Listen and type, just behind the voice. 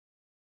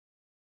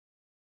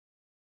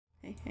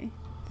Hey, hey,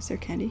 is there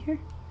candy here?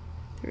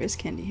 There is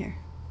candy here.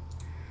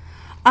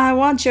 I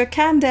want your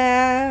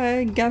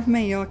candy, give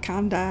me your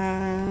candy.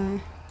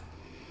 Hi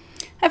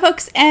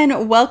folks,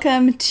 and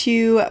welcome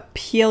to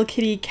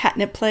PLKitty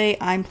Catnip Play.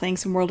 I'm playing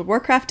some World of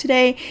Warcraft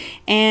today,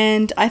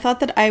 and I thought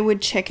that I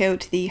would check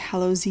out the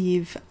Hallows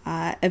Eve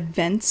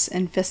events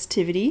and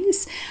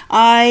festivities.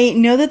 I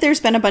know that there's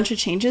been a bunch of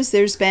changes.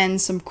 There's been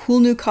some cool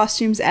new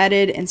costumes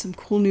added and some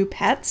cool new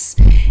pets,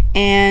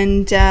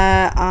 and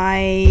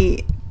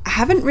I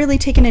haven't really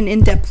taken an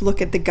in-depth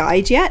look at the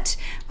guide yet,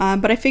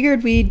 but I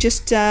figured we'd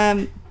just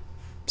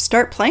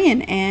start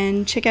playing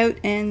and check out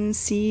and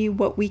see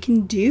what we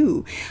can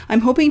do. I'm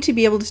hoping to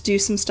be able to do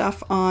some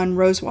stuff on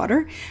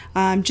Rosewater,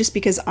 just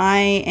because I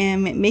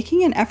am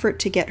making an effort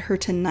to get her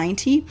to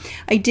 90.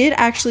 I did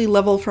actually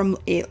level from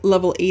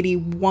level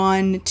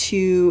 81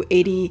 to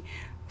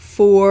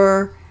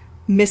 84,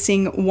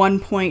 missing 1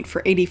 point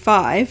for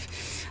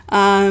 85,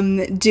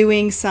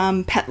 doing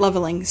some pet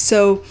leveling.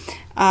 So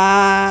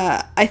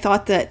I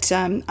thought that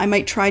I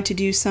might try to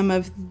do some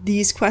of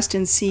these quests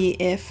and see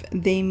if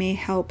they may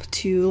help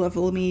to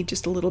level me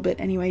just a little bit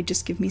anyway,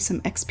 just give me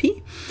some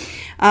XP.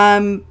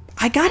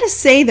 I gotta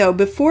say though,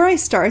 before I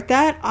start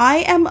that,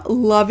 I am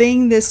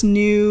loving this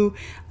new,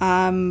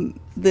 alternative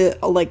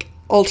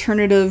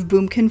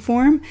boomkin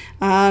form.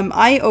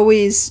 I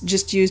always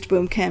just used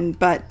boomkin,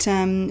 but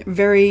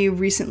very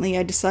recently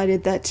I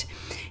decided that,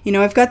 you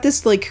know, I've got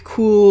this like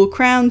cool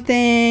crown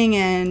thing,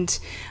 and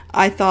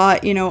I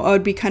thought, you know, it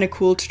would be kind of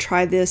cool to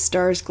try this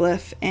stars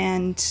glyph,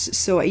 and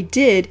so I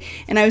did,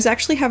 and I was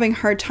actually having a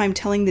hard time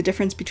telling the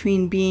difference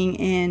between being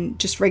in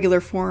just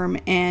regular form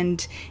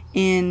and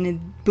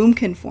in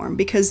boomkin form,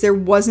 because there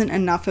wasn't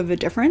enough of a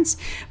difference.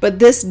 But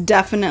this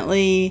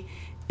definitely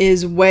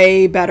is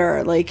way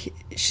better. Like,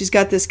 she's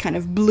got this kind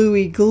of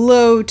bluey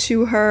glow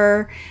to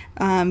her,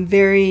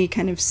 very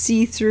kind of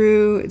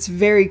see-through. It's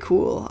very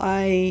cool.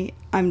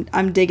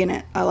 I'm digging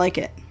it. I like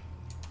it.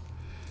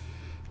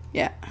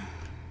 Yeah.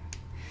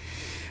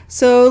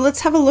 So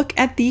let's have a look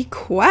at the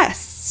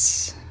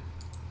quests.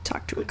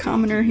 Talk to a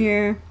commoner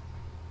here.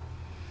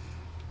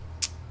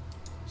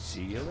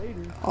 See you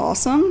later.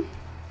 Awesome.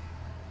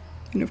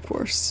 And of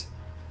course,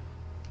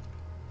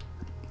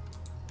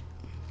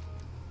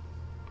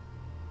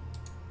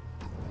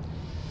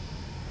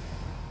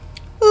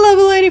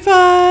 level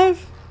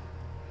 85.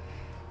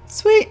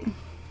 Sweet.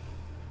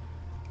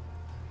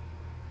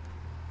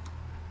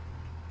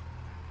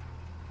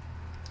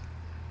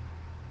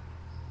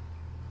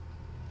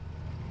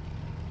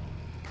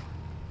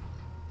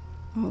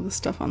 All the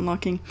stuff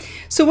unlocking.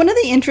 So one of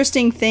the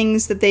interesting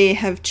things that they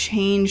have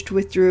changed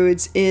with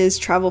druids is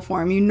travel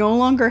form. You no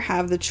longer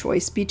have the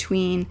choice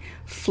between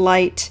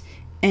flight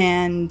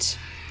and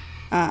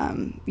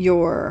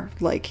your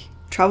like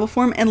travel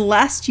form,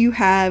 unless you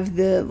have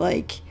the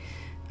like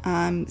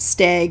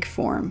stag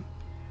form.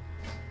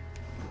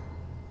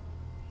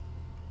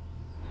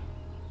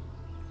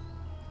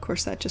 Of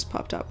course, that just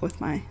popped up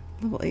with my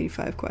level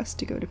 85 quest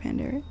to go to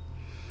Pandaria.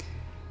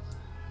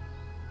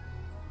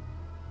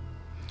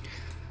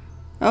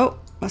 Oh,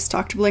 must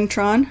talk to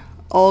Blingtron,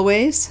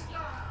 always,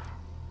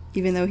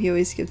 even though he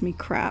always gives me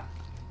crap.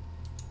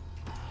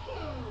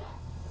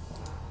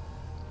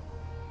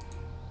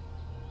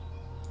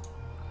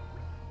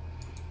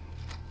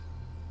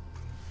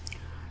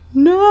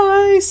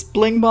 Nice!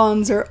 Bling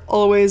bonds are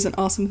always an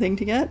awesome thing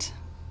to get.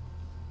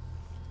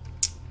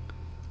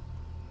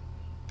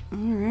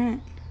 Alright.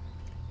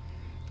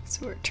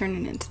 So we're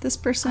turning into this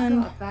person.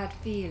 I got a bad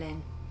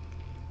feeling.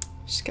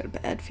 She's got a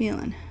bad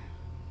feeling.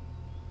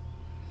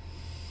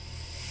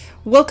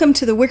 Welcome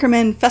to the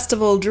Wickerman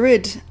Festival,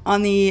 Druid.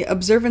 On the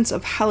observance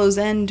of Hallow's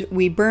End,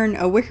 we burn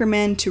a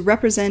Wickerman to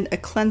represent a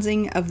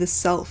cleansing of the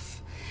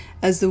self.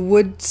 As the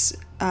woods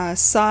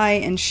sigh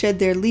and shed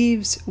their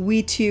leaves,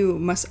 we too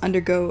must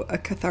undergo a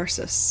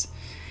catharsis.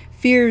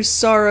 Fears,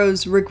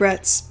 sorrows,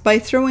 regrets. By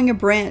throwing a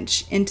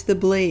branch into the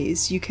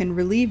blaze, you can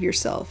relieve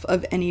yourself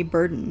of any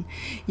burden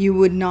you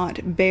would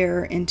not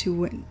bear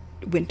into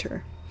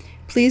winter.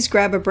 Please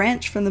grab a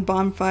branch from the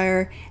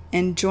bonfire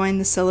and join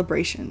the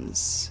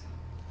celebrations.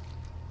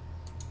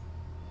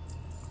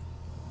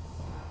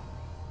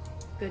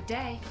 Good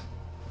day.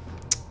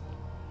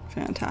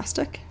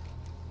 Fantastic.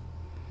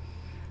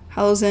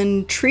 Hallow's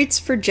End treats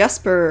for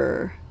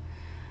Jesper.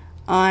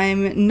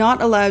 I'm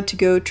not allowed to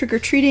go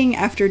trick-or-treating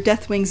after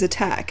Deathwing's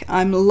attack.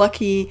 I'm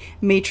lucky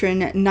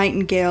Matron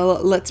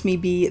Nightingale lets me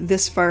be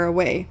this far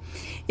away.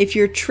 If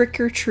you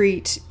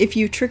trick-or-treat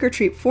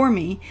for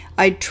me,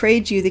 I'd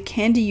trade you the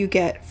candy you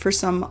get for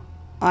some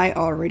I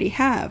already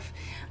have.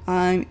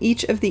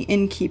 Each of the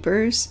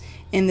innkeepers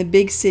in the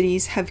big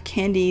cities have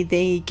candy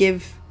they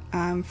give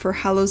for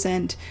Hallow's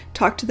End.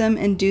 Talk to them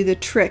and do the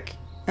tricks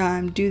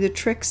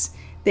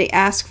they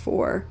ask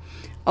for.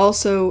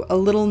 Also, a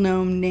little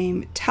gnome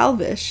named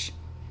Talvash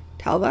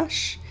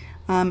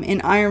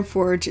in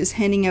Ironforge is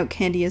handing out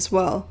candy as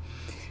well.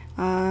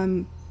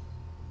 When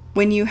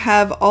you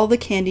have all the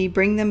candy,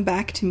 bring them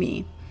back to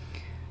me,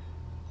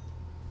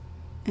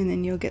 and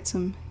then you'll get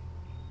some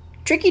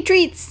tricky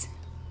treats.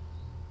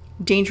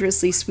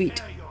 Dangerously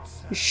sweet.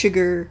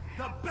 sugar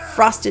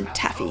frosted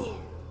taffy.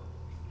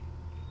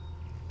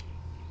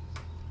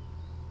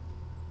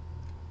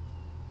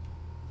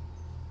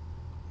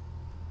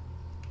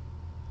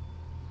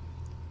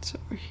 So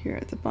we're here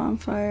at the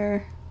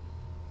bonfire.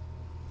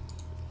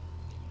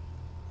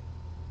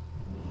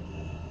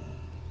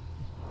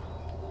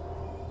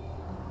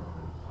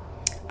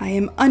 I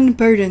am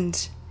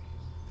unburdened.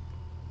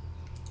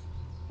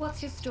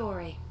 What's your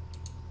story?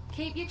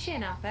 Keep your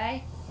chin up,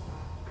 eh?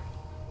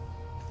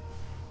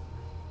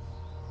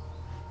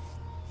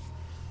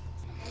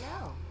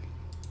 Hello.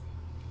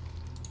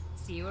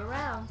 See you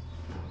around.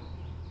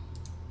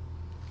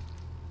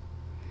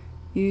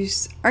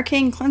 Use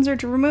arcane cleanser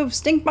to remove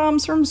stink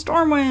bombs from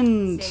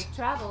Stormwind. Safe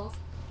travels.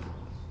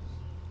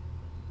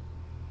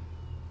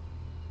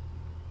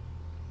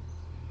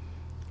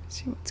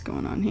 See what's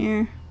going on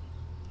here.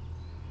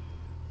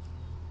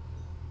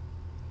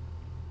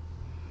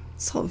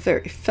 It's all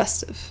very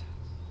festive.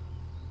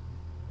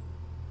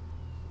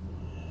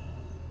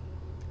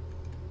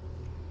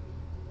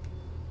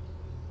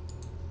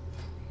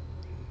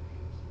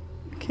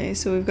 Okay,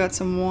 so we've got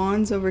some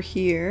wands over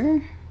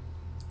here.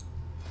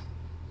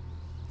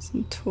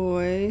 Some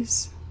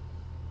toys.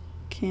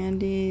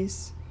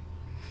 Candies.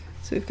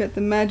 So we've got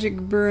the magic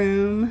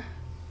broom.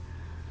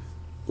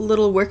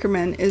 Little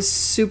Wickerman is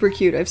super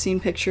cute. I've seen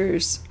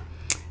pictures.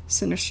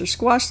 Sinister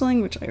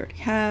Squashling, which I already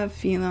have.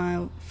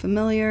 Feline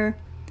Familiar.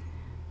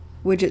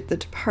 Widget the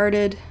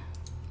Departed.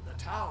 The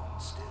town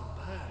still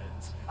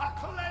burns. A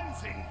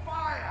cleansing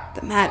fire.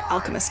 The Mad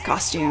Alchemist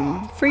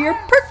costume for your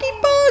Perky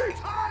Bug.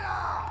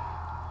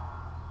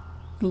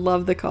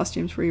 Love the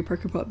costumes for your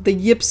Perky Bug. The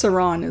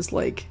Yipsaron is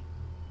like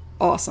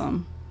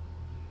awesome.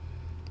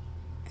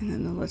 And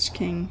then the Lich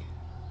King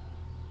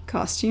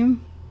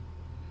costume.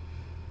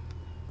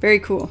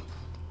 Very cool.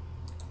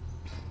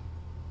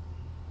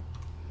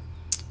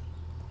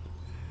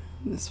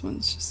 This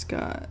one's just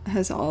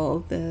has all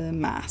the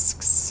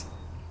masks.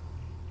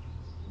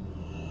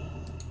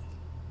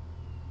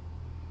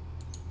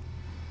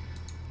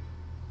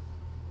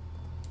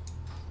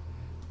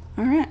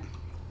 All right.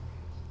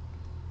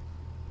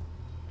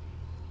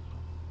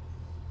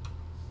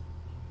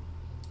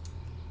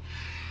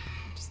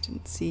 Just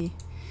didn't see.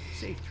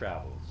 Safe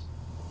travels.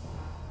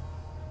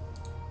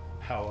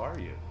 How are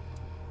you?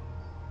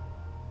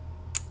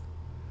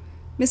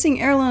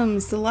 Missing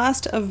heirlooms. The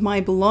last of my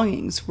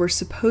belongings were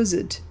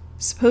supposed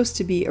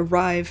to be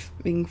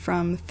arriving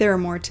from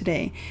Theramore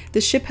today. The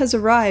ship has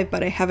arrived,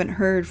 but I haven't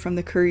heard from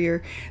the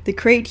courier. The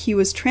crate he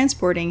was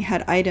transporting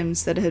had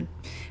items that had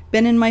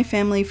been in my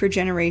family for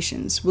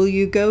generations. Will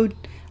you go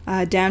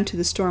down to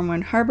the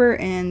Stormwind Harbor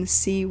and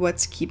see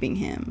what's keeping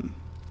him?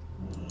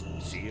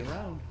 See you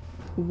around.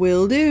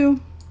 Will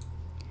do.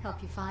 Help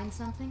you find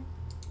something?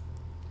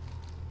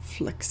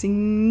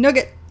 Flexing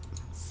Nugget.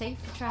 Safe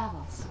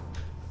travels.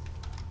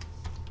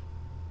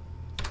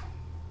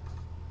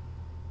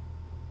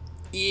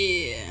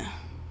 Yeah.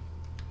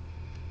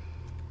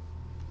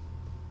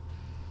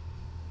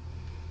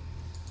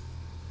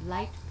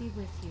 Light be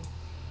with you.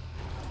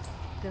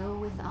 Go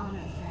with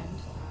honor,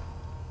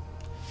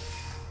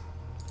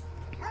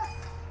 friend.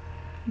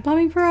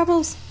 Bombing for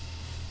apples.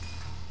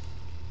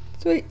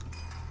 Sweet.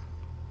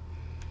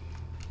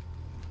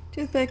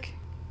 Toothpick.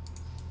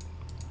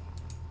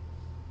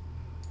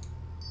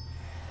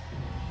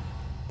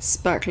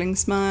 Sparkling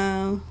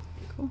smile.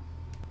 Cool.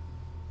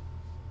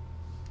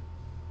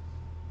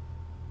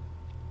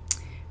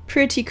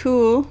 Pretty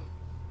cool.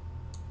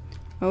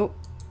 Oh.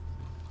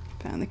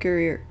 Found the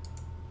courier.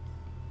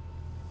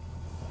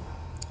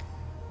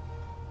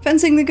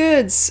 Fencing the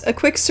goods. A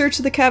quick search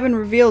of the cabin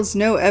reveals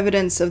no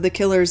evidence of the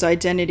killer's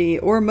identity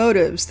or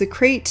motives. The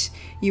crate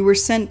you were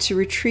sent to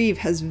retrieve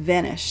has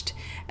vanished.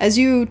 As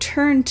you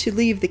turn to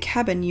leave the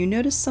cabin, you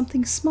notice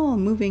something small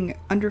moving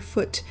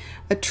underfoot.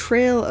 A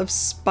trail of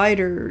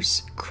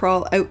spiders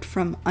crawl out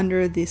from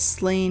under the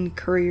slain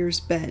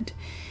courier's bed.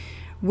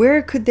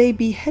 Where could they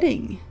be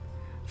heading?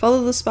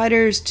 Follow the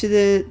spiders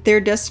to their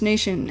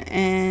destination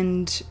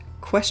and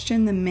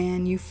question the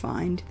man you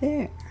find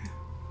there.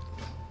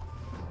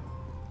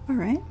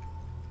 Alright.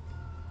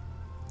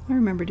 I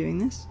remember doing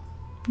this.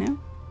 No?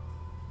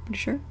 Pretty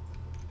sure.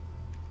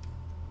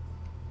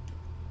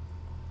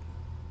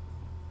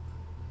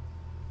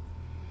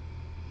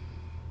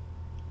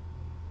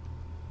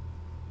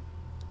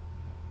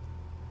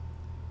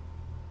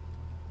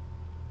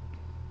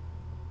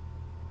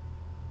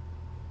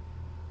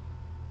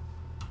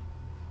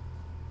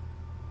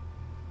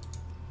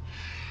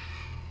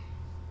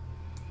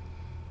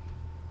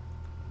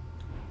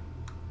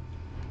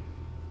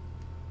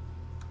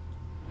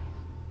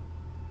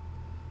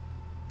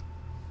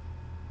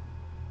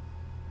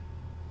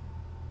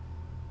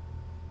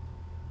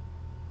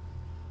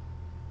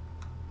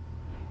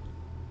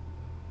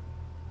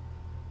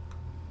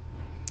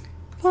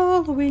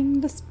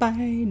 Following the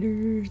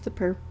spiders, the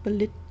purple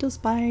little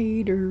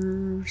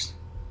spiders.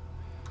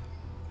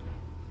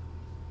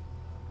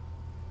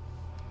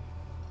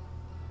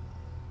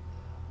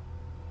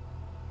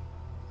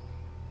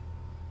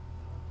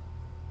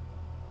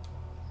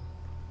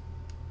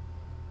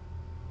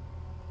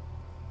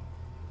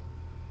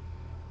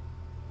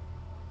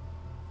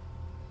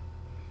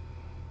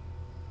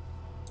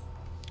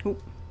 Oh.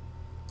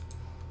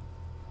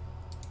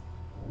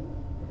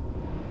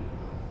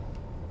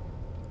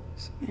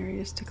 Some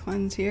areas to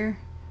cleanse here.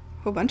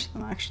 A whole bunch of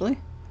them, actually.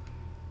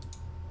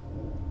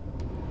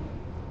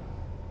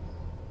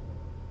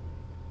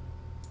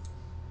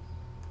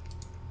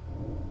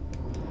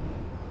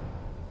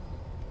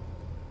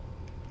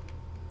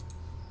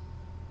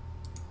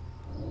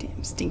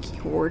 Damn stinky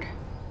horde.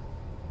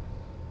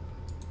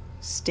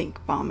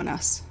 Stink bombing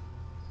us.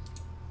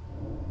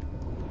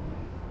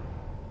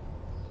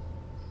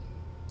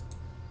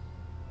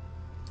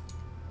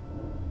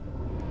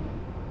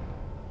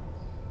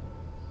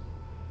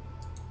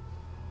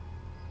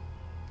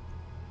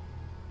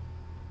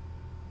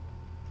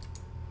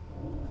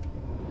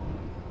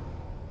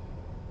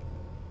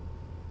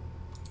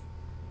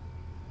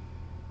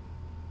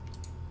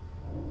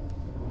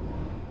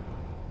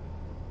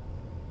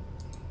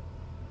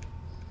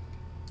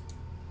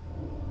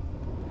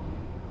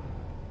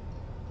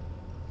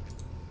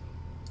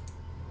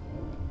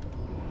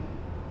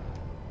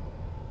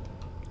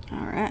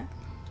 Alright.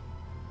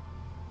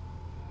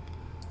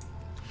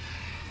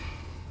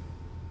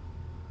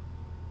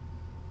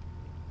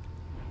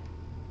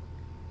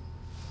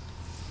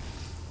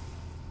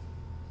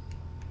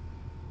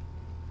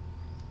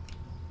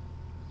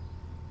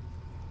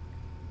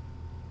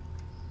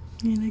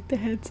 I like the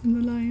heads and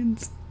the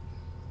lions.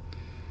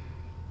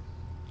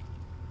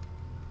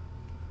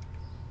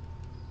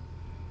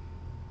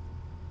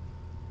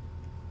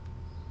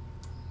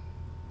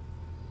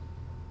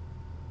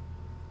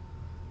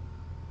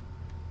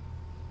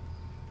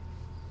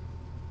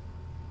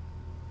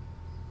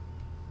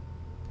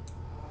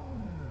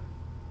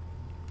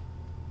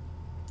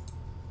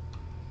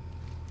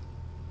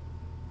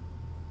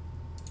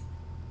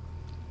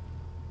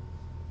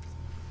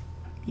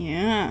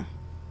 Yeah.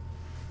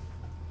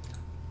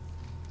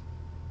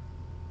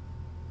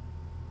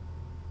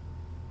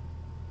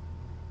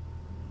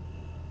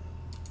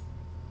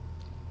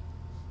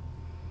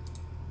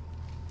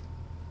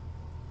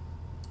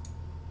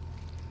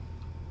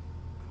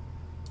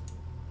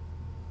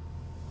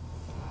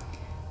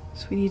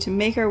 So we need to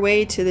make our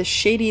way to the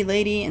Shady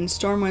Lady in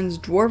Stormwind's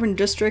Dwarven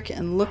District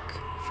and look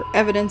for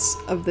evidence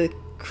of the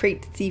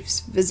crate thief's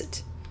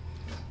visit.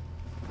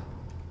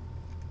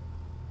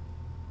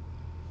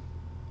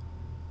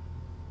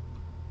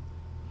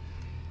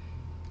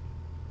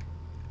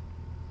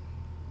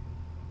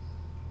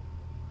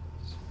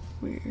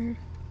 Weird.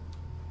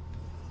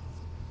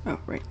 Oh,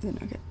 right, the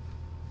nugget.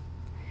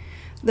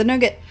 The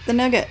nugget! The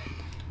nugget!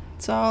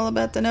 It's all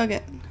about the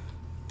nugget.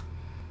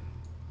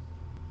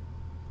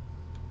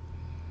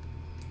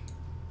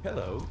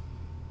 Hello.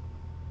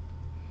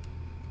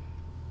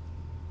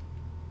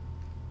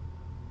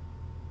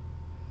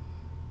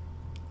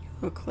 You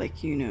look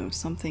like you know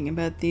something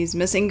about these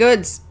missing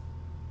goods.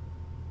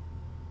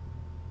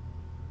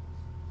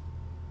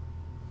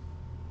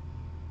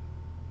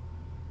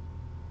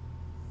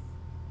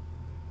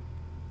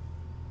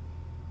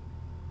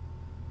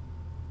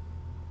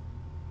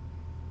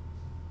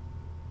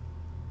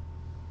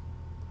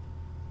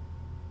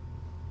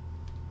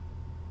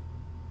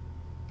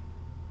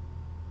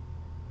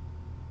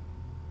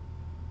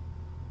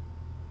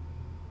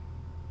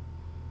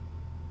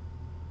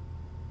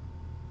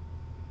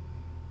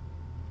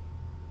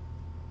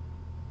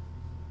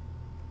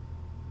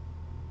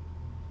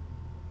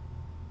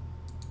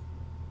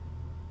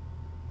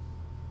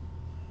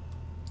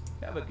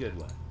 Have a good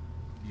one.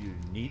 You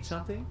need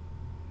something?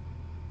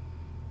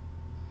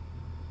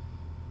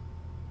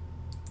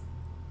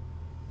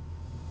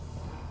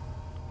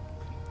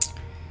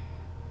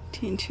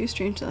 Obtain 2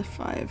 strange left,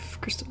 5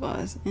 crystal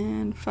bars,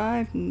 and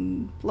 5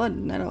 blood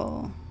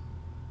nettle.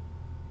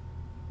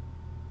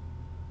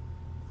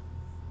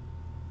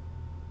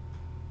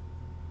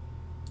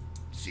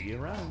 See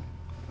you around.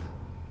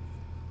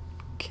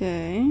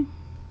 Okay.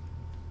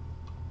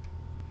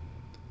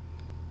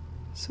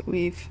 So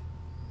we've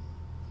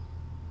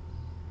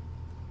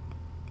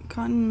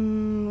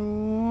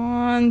gotten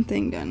one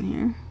thing done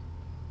here.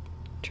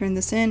 Turn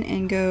this in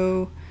and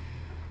go,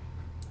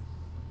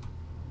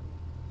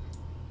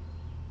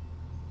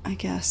 I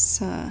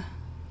guess,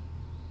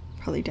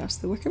 probably douse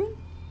the Wickerman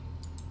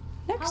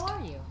next. How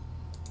are you?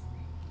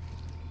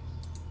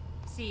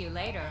 See you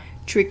later.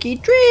 Tricky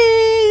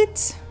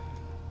treats!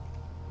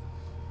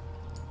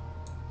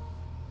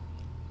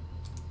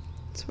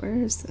 So where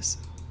is this?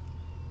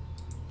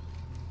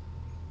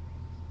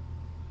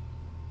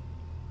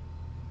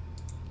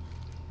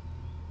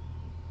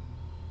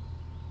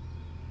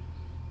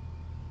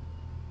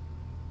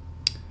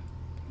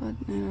 Blood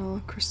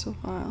nettle, crystal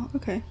vial.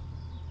 Okay.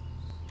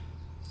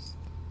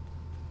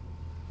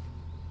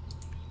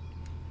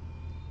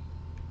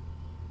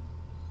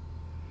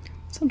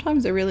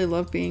 Sometimes I really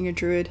love being a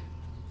druid.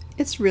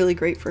 It's really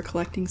great for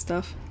collecting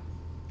stuff.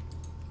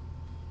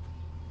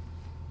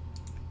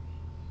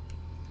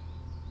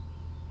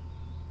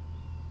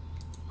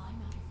 I'm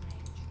out of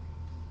range.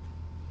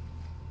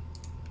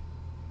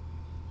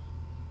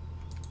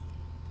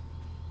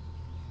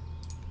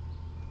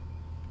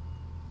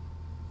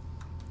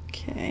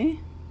 Okay.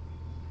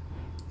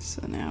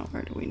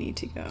 Where do we need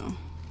to go?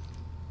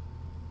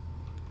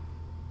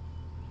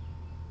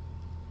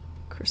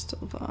 Crystal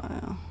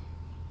vial.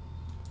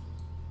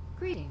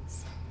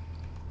 Greetings.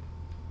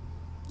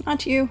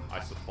 Not you.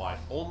 I supply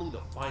only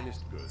the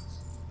finest goods.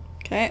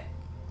 Okay.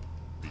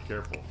 Be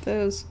careful.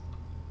 Those.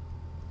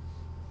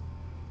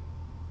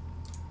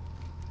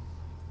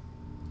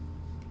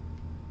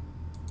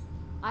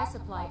 I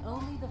supply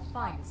only the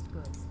finest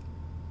goods.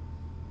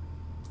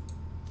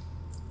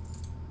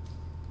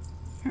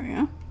 There we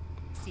go.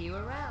 See you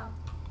around.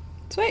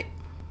 Sweet.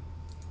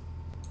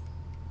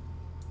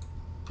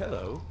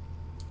 Hello.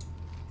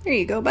 There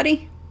you go,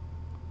 buddy.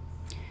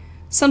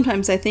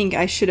 Sometimes I think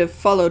I should have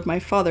followed my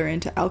father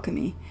into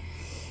alchemy.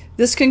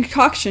 This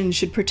concoction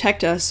should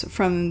protect us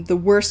from the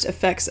worst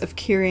effects of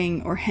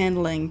carrying or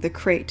handling the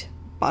crate.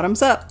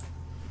 Bottoms up.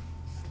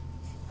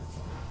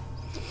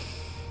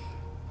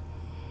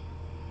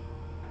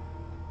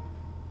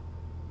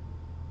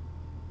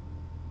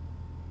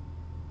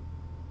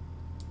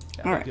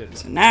 Alright,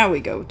 so now we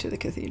go to the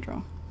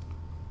cathedral.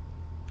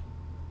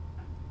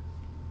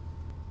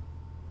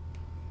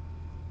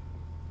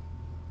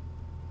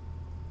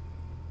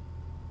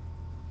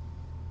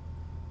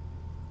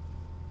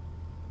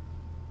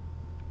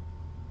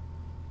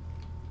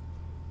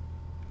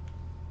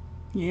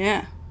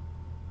 Yeah.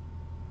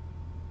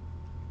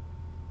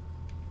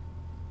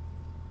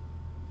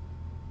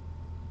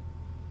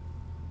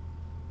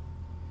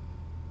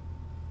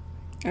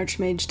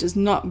 Archmage does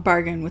not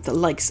bargain with the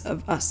likes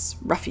of us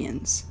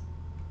ruffians.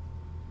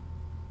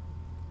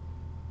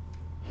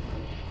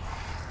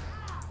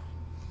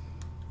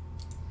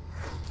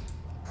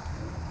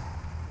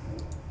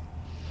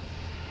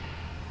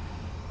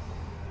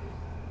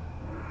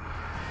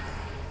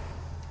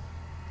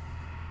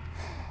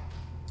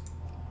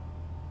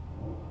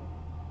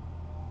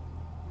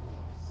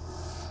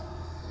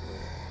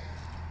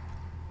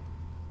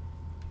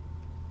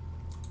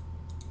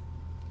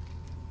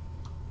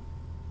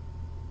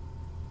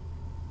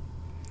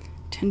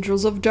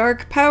 Tendrils of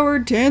dark power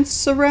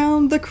dance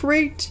around the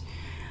crate,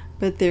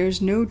 but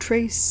there's no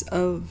trace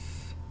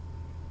of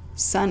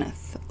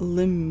Saneth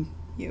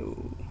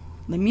Limyo.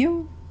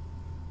 Limyo?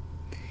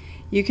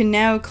 You can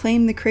now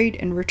claim the crate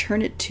and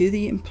return it to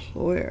the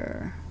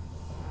employer.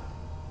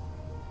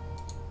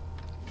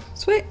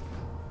 Sweet.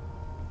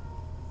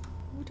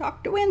 We'll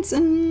talk to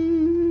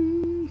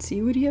Winston.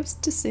 See what he has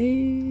to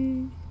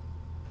say.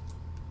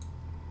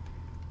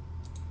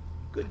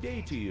 Good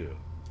day to you.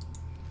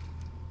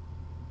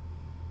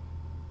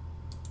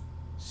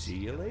 See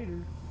you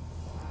later.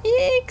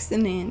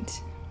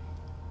 Excellent.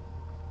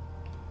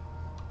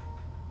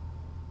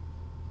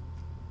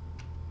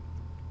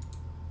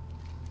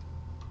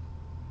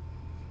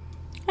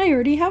 I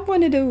already have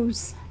one of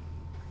those.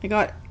 I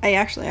got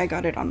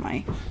it on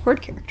my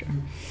horde character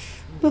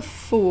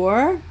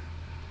before.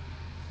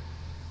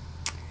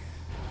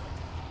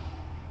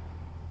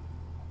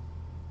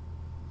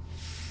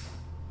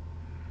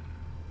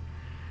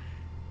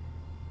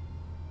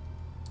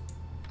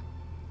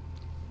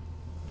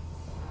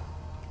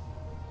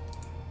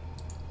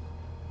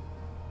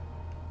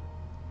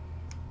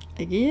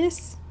 I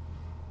guess.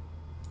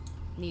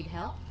 Need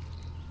help?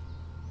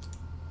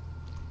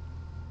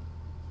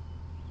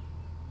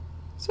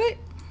 Sweet.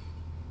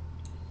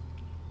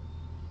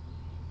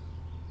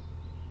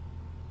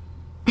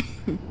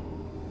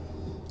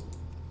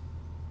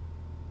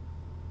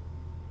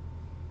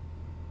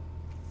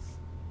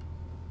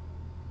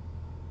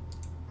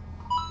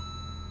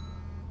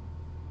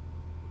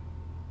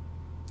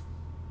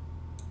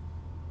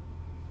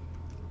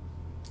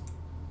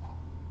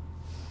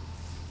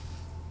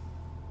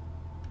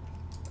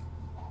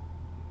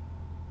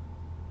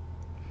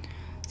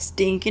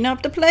 Stinking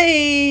up the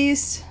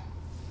place.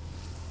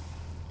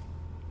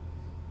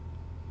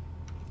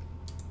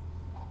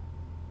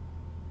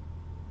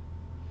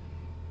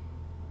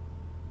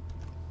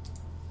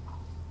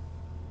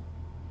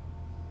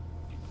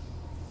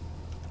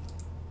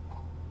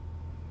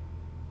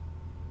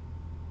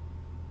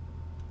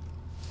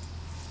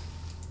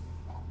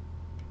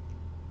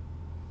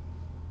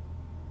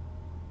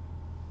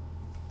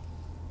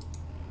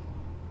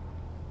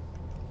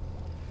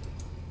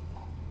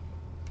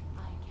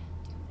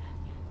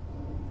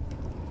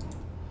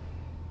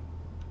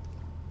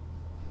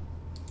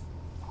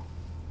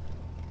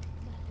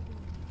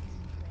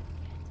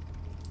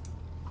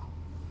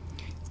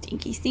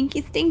 Stinky,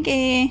 stinky,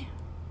 stinky.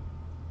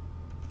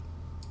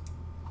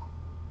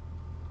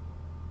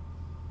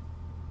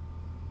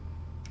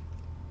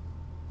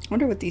 I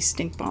wonder what these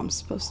stink bombs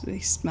supposed to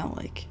smell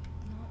like.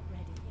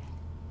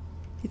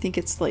 You think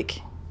it's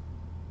like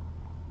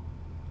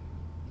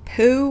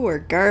poo or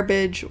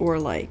garbage or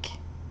like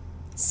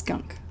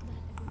skunk?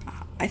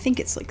 I think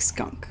it's like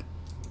skunk.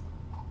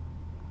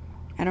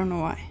 I don't know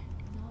why.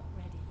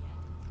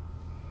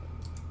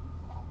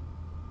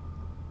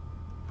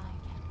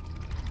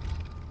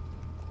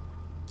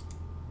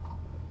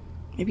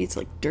 Maybe it's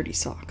like dirty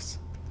socks.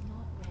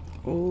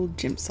 Old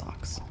gym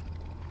socks.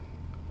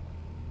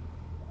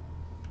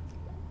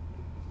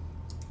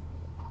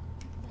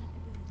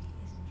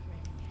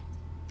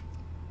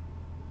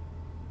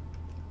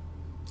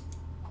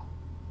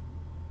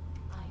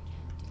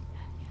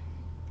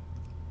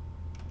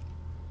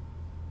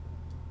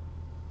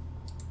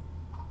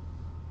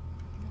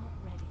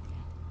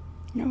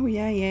 Oh,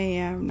 yeah, yeah,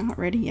 yeah. I'm not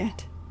ready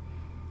yet.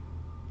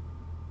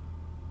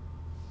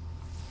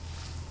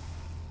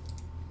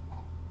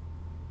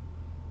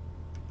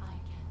 I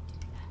can't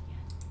do that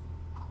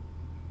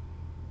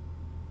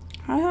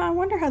yet. I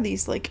wonder how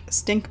these, like,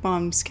 stink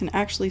bombs can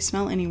actually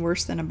smell any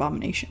worse than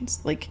abominations.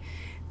 Like,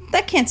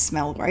 that can't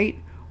smell right.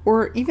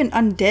 Or even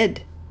undead.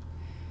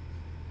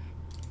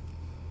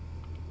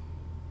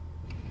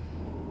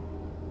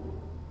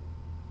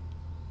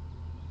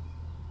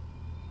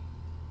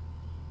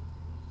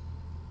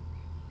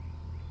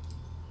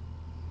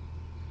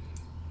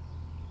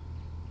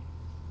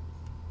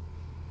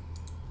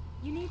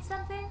 You need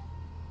something?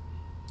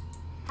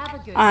 Have a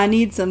good I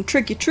need some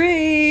tricky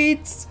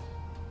treats.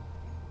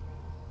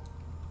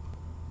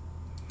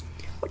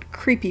 What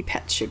creepy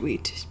pet should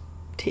we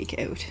take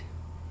out?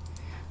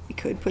 We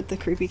could put the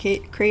creepy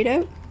crate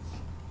out.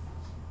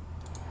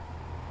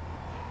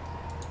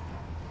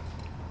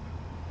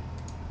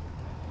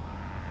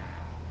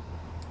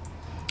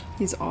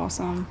 He's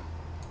awesome.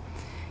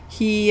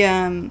 He,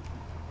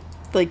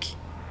 like,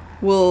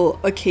 will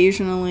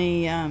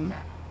occasionally,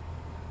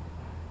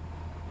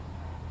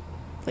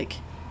 like,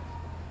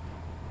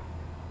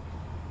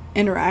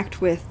 interact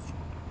with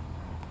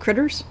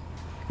critters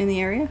in the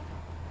area,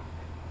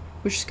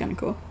 which is kind of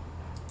cool.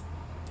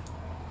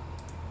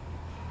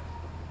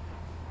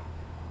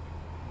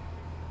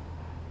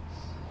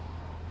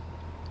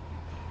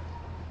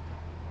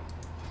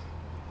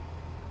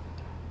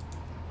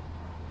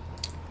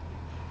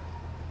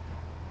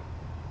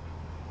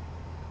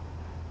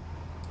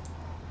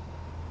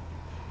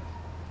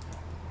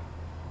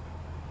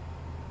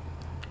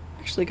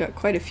 Actually got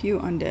quite a few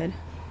undead.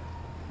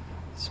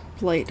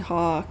 Blight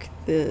Hawk,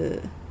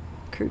 the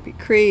creepy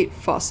crate,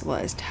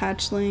 fossilized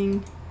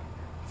hatchling,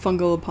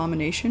 fungal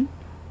abomination,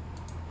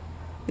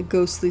 the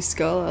ghostly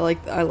skull.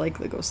 I like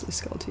the ghostly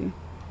skull too.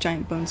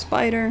 Giant bone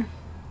spider,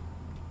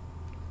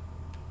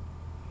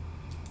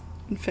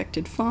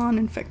 infected fawn,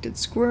 infected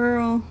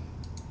squirrel,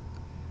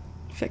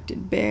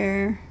 infected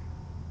bear,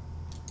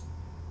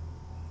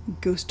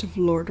 ghost of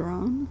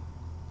Lordaeron,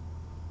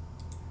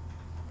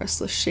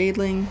 restless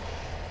shadeling.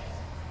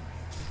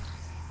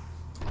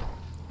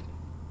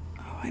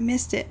 I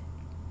missed it.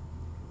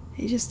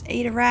 He just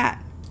ate a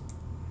rat.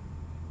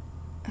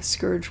 A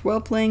scourge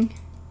whelpling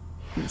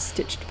and a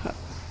stitched pup.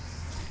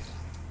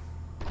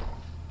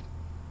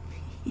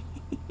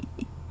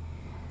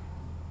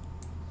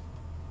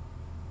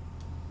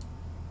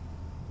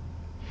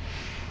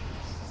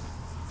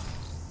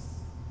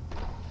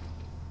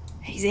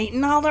 He's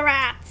eating all the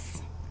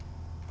rats.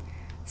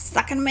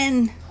 Sucking them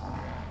in.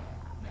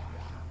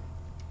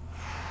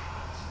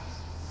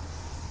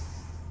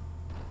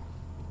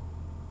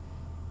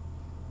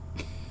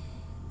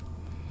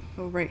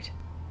 Oh, right.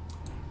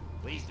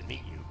 Pleased to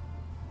meet you.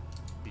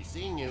 Be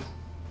seeing you.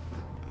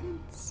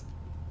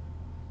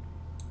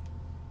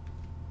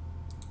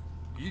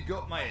 You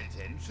got my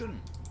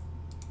attention.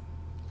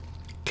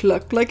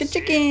 Cluck like a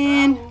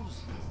chicken.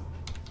 Owls.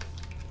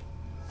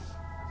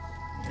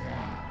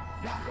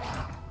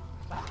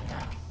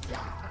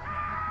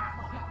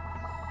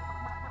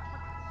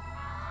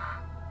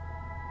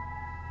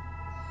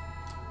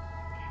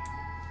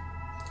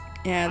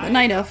 Yeah, the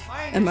night elf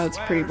emote's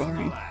pretty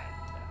boring.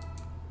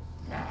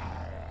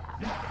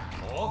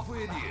 Off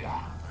with you.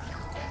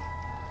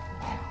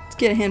 Let's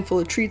get a handful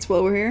of treats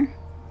while we're here.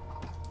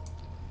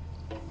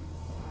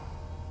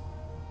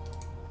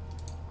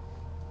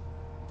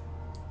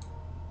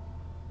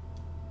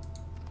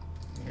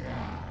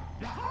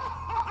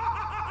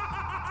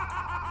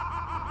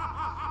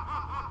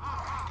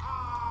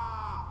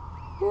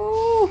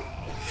 Ooh.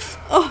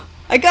 Oh,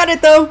 I got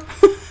it though.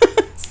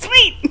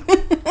 Sweet.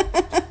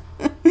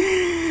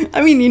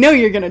 I mean, you know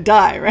you're gonna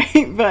die,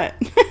 right? But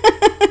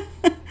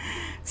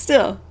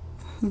still,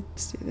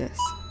 let's do this.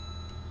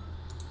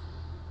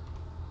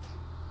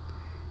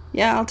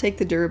 Yeah, I'll take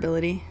the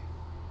durability.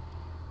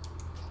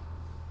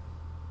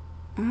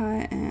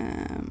 I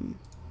am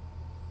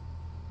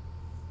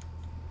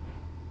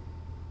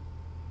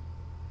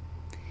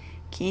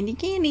candy.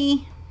 Give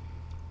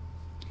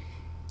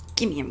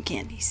me them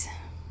candies.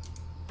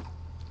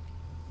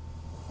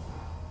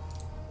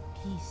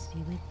 Peace be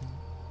with you.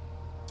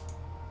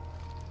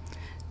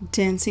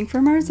 Dancing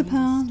for May the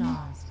marzipan.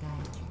 stars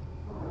guide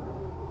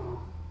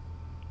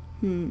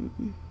you.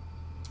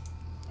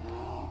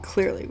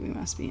 Clearly, we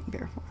must be in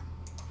bear form.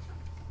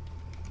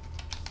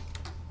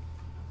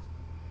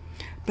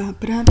 Ba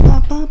ba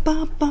ba ba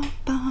ba ba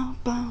ba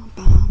ba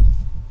ba.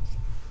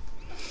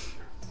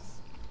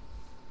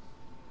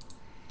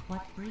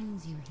 What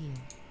brings you here?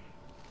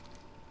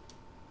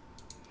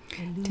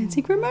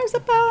 Dancing for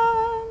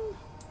marzipan.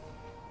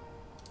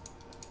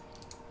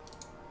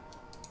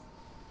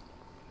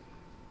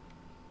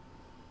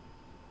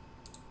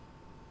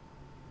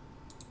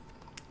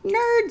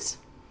 Nerds.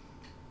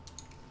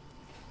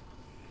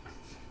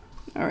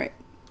 All right.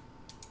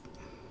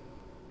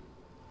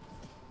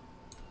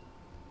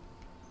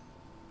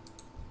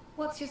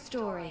 What's your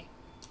story?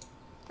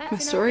 That's My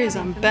enough story is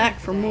gabbing I'm for me back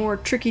for today. more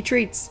tricky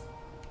treats.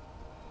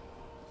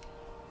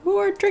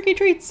 More tricky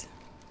treats.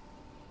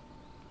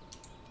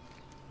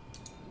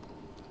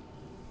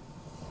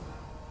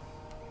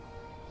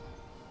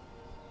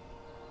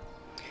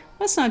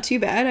 That's not too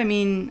bad. I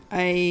mean,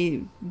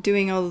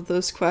 doing all of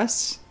those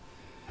quests,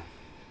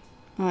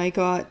 I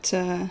got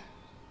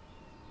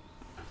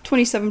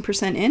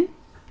 27% in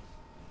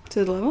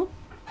to the level.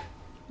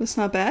 That's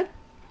not bad.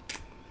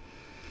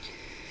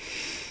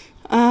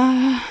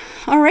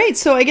 Alright,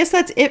 so I guess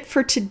that's it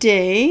for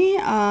today.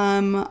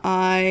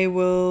 I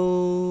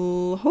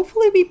will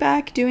hopefully be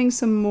back doing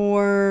some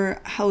more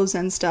Hallow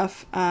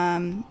stuff.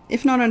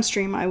 If not on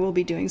stream, I will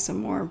be doing some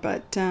more,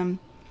 but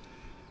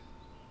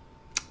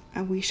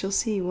we shall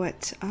see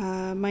what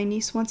my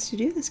niece wants to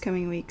do this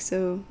coming week.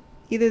 So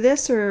either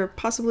this or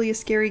possibly a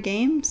scary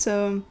game.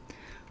 So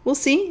we'll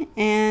see.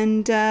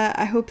 And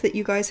I hope that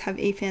you guys have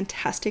a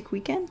fantastic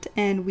weekend,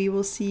 and we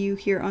will see you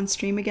here on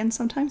stream again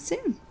sometime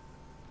soon.